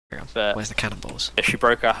on. But Where's the cannonballs? she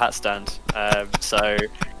broke our hat stand, so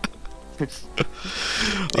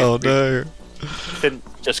Oh no. Finn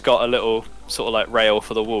just got a little sort of like rail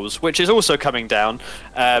for the walls, which is also coming down,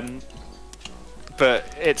 but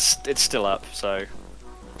it's still up, so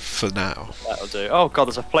For now. that'll do. Oh god,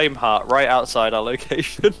 there's a flame heart right outside our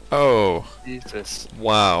location. Oh. Jesus.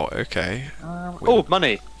 Wow, okay. Oh,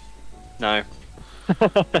 money. No. I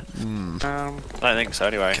don't think so.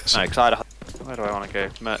 Anyway, no, because where do I want to go?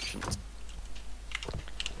 Merchant.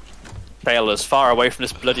 Bail as far away from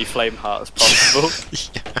this bloody flame heart as possible.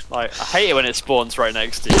 Yeah. Like, I hate it when it spawns right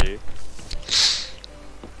next to you.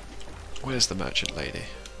 Where's the merchant lady?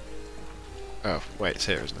 Oh, wait, it's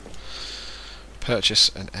here, isn't it? Purchase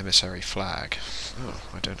an emissary flag. Oh,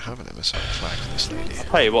 I don't have an emissary flag for this lady. I'll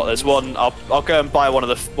tell you what, there's one. I'll go and buy one of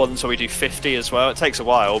the ones where we do 50 as well. It takes a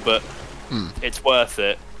while, but it's worth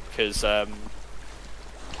it because the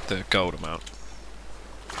gold amount.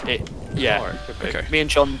 Yeah. Okay. Me and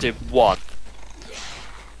John did one.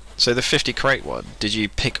 So the 50 crate one, did you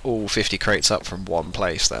pick all 50 crates up from one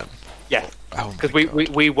place then? Yeah. Oh Because my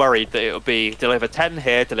we worried that it would be deliver 10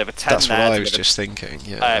 here, deliver 10 That's there. what I was just thinking,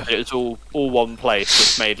 yeah. But it was all one place,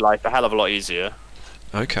 which made life a hell of a lot easier.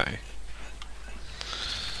 Okay.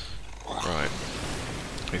 Right.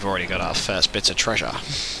 We've already got our first bit of treasure.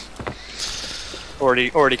 Already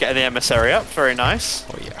getting the emissary up. Very nice.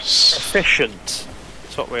 Oh yes. Efficient.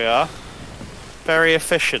 That's what we are. Very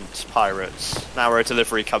efficient pirates. Now we're a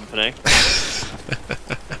delivery company.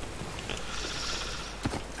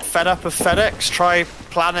 Fed up of FedEx? Try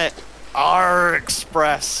Planet R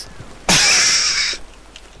Express.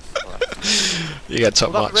 You get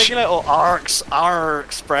top much. Regular or R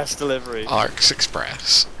Express delivery? Arcs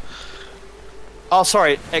Express. Oh,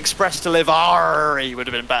 sorry, Express Delivery would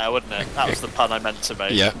have been better, wouldn't it? That was the pun I meant to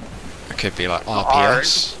make. Yeah. It could be like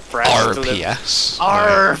RPS. RPS.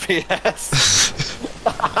 RPS.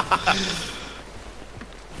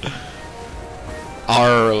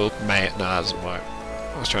 Mate, no, that doesn't work.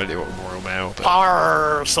 I was trying to do it with Royal Mail, but...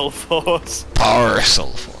 Parcel Force.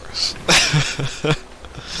 Parcel Force.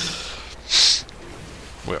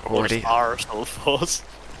 We're already... Parcel Force.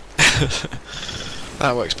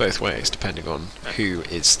 That works both ways, depending on who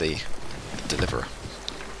is the deliverer.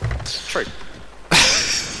 True.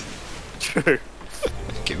 True.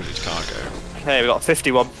 Give it its cargo. Hey, we got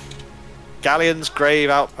 51. Galleon's Grave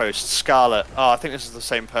Outpost, Scarlet. Oh, I think this is the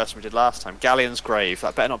same person we did last time. Galleon's Grave.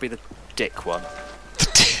 That better not be the dick one. I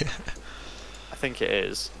think it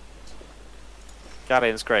is.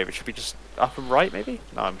 Galleon's Grave. It should be just up and right, maybe?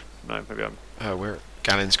 No, maybe I'm... Oh, we're at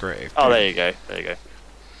Gallen's Grave. Oh, there you go. There you go.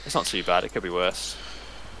 It's not too bad. It could be worse.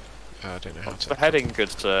 I don't know how to... The heading, good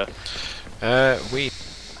sir. We...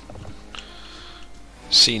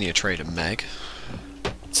 Senior Trader Meg.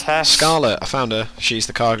 Tess. Scarlet, I found her. She's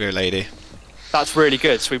the cargo lady. That's really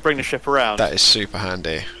good. So we bring the ship around. That is super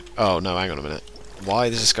handy. Oh, no, hang on a minute. Why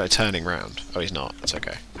is this guy turning round? Oh, he's not. It's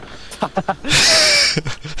okay.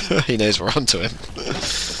 He knows we're onto him.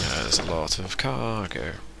 There's a lot of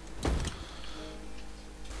cargo.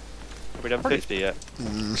 Have we done 50 yet?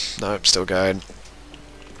 No, I'm still going.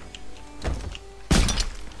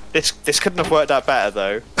 This couldn't have worked out better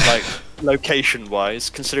though, like location-wise,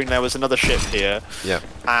 considering there was another ship here. Yeah.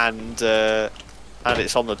 And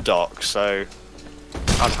it's on the dock, so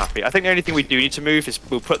I'm happy. I think the only thing we do need to move is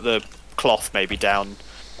we'll put the cloth maybe down,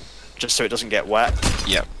 just so it doesn't get wet.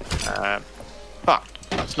 Yep. But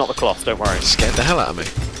it's not the cloth. Don't worry. Scared the hell out of me.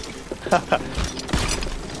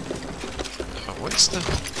 Oh, what's the?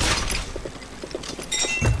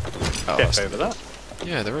 Oh, Get over that.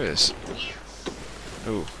 Yeah, there is.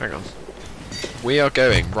 Oh, hang on. We are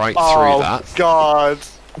going right through that. Oh God!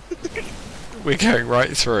 We're going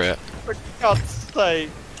right through it. For God's sake!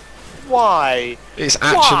 Why? It's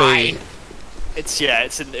actually. Why? It's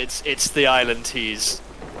the island he's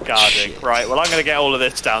guarding. Shit. Right. Well, I'm gonna get all of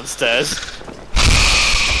this downstairs.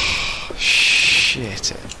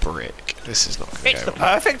 Shit, brick. This is not going to It's go the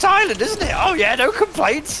well. perfect island, isn't it? Oh yeah, no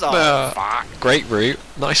complaints. Oh, fuck. Great route,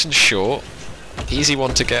 nice and short, easy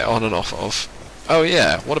one to get on and off of. Oh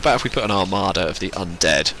yeah, what about if we put an armada of the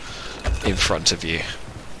undead in front of you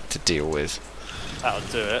to deal with? That'll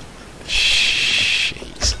do it.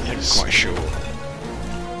 Jeez, that's quite short.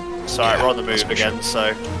 Sorry, Yeah, we're on the that's move for again,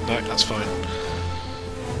 so... No, that's fine.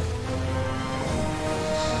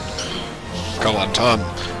 Come on, Tom.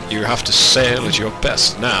 You have to sail at your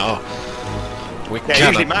best now. We Yeah,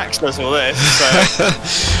 usually Max does all this, so...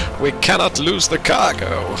 We cannot lose the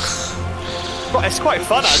cargo. It's quite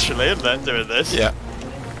fun, actually, isn't it, doing this? Yeah.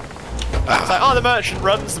 It's like, oh, the merchant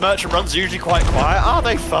runs usually quite quiet. Oh,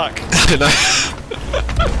 they fuck. I know.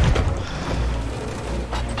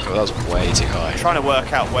 careful, that was way too high. I'm trying to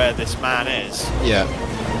work out where this man is. Yeah.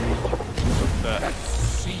 But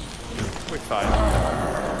we're fine.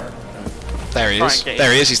 There he is.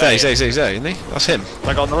 There he is. He's there. He's there. He's there. Isn't he? That's him.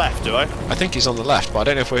 Like on the left, do I? I think he's on the left, but I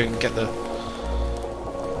don't know if we can get the.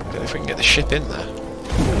 I don't know if we can get the ship in there.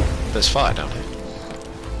 There's fire down here.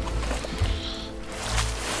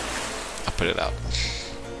 I'll put it up.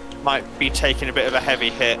 Might be taking a bit of a heavy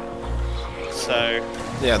hit. So.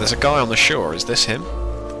 Yeah, there's a guy on the shore. Is this him?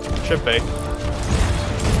 Should be.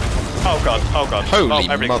 Oh god. Oh god.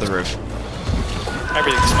 Holy mother of.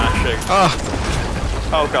 Everything's smashing. Ah.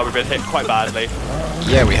 Oh god, we've been hit quite badly.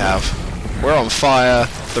 Yeah, we have. We're on fire.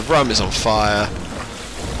 The rum is on fire.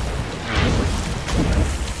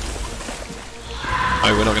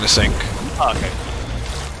 Oh, we're not going to sink. Oh, okay.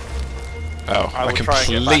 Oh, I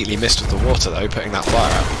completely missed with the water though, putting that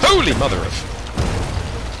fire out. Holy mother of!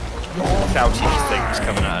 Shouty things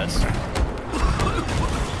coming at us.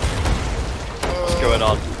 What's going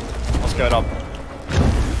on? What's going on?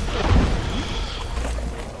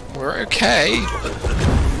 We're okay.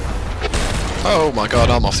 Oh my god,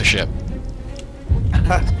 I'm off the ship.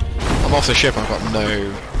 I'm off the ship, I've got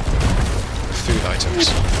no food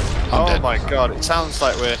items. I'm dead. My god, it sounds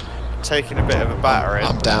like we're taking a bit of a battering.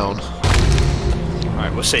 I'm down.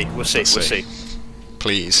 Alright, we'll see.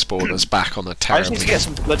 Please spawn us back on the I terribly... just need to get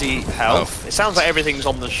some bloody health. It sounds like everything's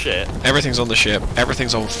on the ship. Everything's on the ship,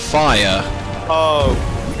 everything's on fire. Oh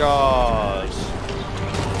god.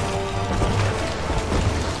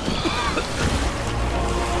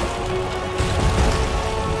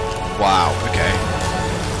 Wow, okay.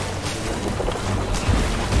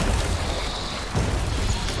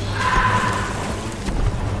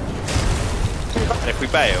 And if we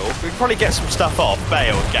bail, we can probably get some stuff off,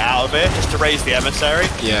 bail, and get out of here, just to raise the emissary.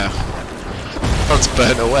 Yeah. Oh, it's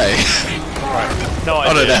burnt away. Right. No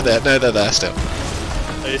idea. Oh no, they're there still.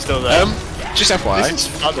 Are you still there? Just FYI, This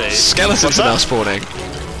is funny. skeletons are now spawning.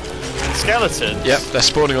 Skeletons? Yep, they're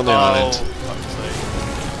spawning on the island. Fuck's sake.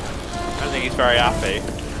 I don't think he's very happy.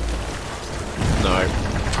 No,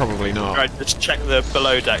 probably not. Right, just check the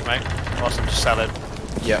below deck, mate, whilst I'm just selling.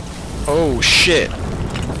 Yep. Oh shit!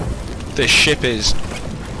 This ship is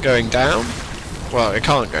going down. Well, it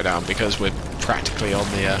can't go down because we're practically on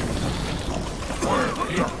the.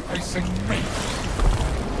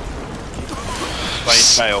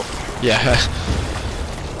 Fail. Yeah.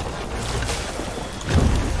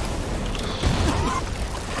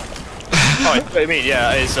 Oh, what I mean,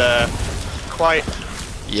 yeah, it's quite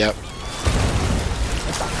Yep.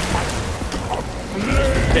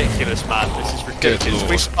 ridiculous, man. This is ridiculous. If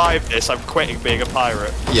we survive this, I'm quitting being a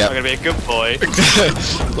pirate. Yep. I'm gonna be a good boy.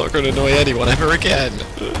 I'm not going to annoy anyone ever again.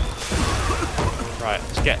 Right,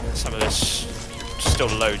 let's get some of this. Still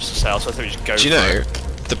loads to sell, so I think we just go. Do you know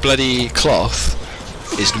the bloody cloth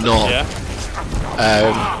is not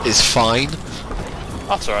is fine.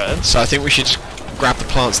 That's alright then. So I think we should just grab the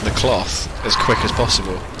plants and the cloth as quick as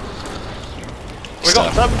possible. We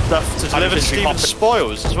got some stuff to deliver to Steven's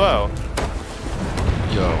spoils as well.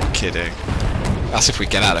 You're kidding. That's if we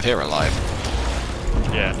get out of here alive.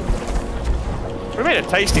 Yeah. We made a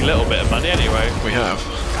tasty little bit of money anyway. We have.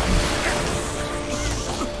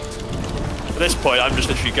 At this point, I'm just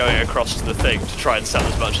literally going across to the thing to try and sell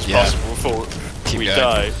as much as possible before we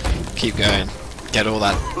die. Keep going. Get all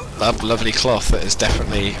that lovely cloth that has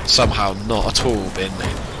definitely somehow not at all been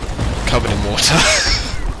covered in water.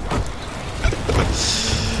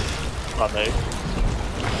 Funny.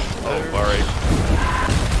 Don't worry.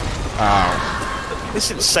 Ow. It's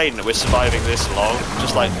insane that we're surviving this long.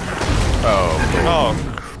 Just like... Oh. Oh.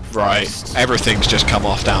 Right. Christ. Everything's just come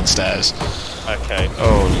off downstairs. Okay.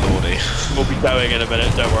 Oh lordy. We'll be going in a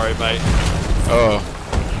minute, don't worry, mate. Oh.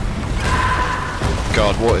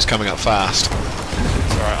 God, water's coming up fast.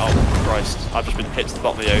 It's alright, oh Christ. I've just been hit to the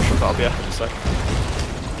bottom of the ocean, but I'll be up in a sec.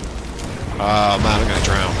 Oh man, I'm gonna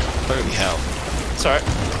drown. Holy hell. It's alright.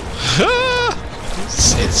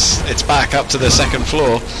 It's back up to the second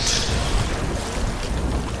floor.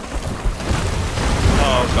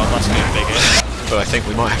 Oh god, that's gonna be a big hit. But I think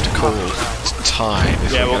we might have to call time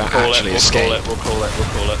if we're going to actually escape. We'll call it.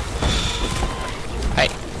 Hey,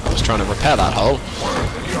 I was trying to repair that hole.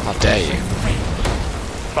 How dare you?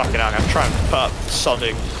 Fucking hell, I'm gonna try and put up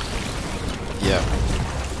sodding. Yeah.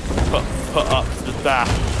 Put up that.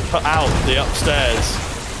 Put out the upstairs.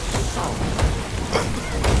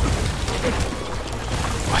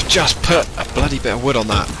 I've just put a bloody bit of wood on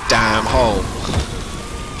that damn hole.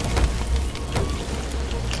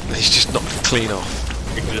 He's just knocked it clean off.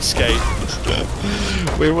 We can escape.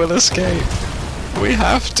 We will escape. We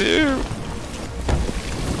have to.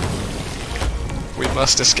 We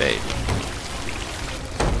must escape.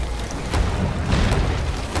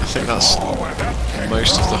 think that's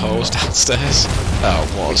most of the holes downstairs. Oh,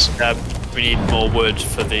 it was. We need more wood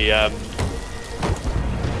for the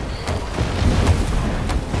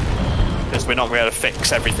because we're not going to be able to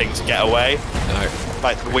fix everything to get away. No.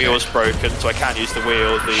 Like the wheel's broken, so I can't use the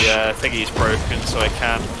wheel. The thingy's broken, so I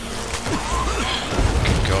can.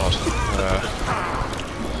 Good God.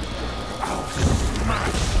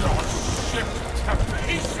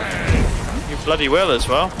 You bloody will as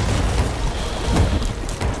well.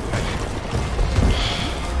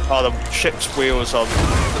 Oh, the ship's wheel's on.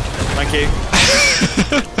 Thank you.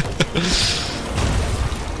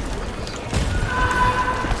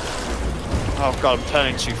 Oh god, I'm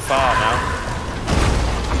turning too far now.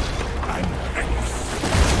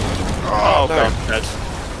 Oh no. god, I'm dead.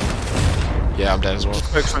 Yeah, I'm dead as well.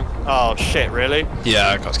 Oh shit, really? Yeah,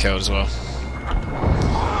 I got killed as well.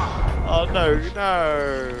 Oh no,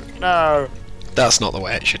 no, no. That's not the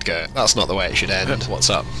way it should go. That's not the way it should end. What's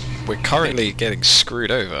up? We're currently getting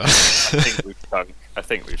screwed over. I think we've sunk. I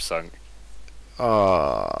think we've sunk.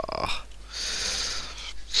 Ah,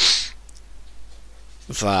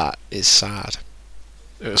 that is sad.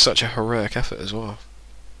 It was such a heroic effort as well.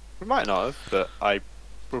 We might not have, but I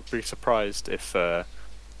would be surprised if managed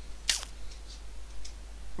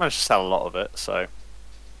to sell a lot of it, so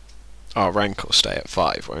Our rank will stay at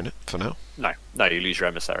 5, won't it, for now? no, you lose your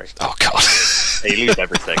emissary. Oh god. You lose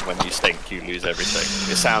everything when you stink. You lose everything.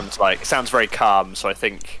 It sounds very calm, so I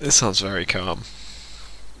think. This sounds very calm.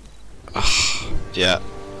 Yeah.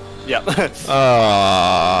 Yeah.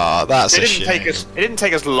 Ah, that's it a didn't shame. It didn't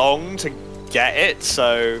take us long to get it,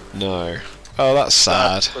 so. No. Oh, that's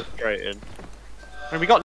sad. That's frustrating. I mean, we got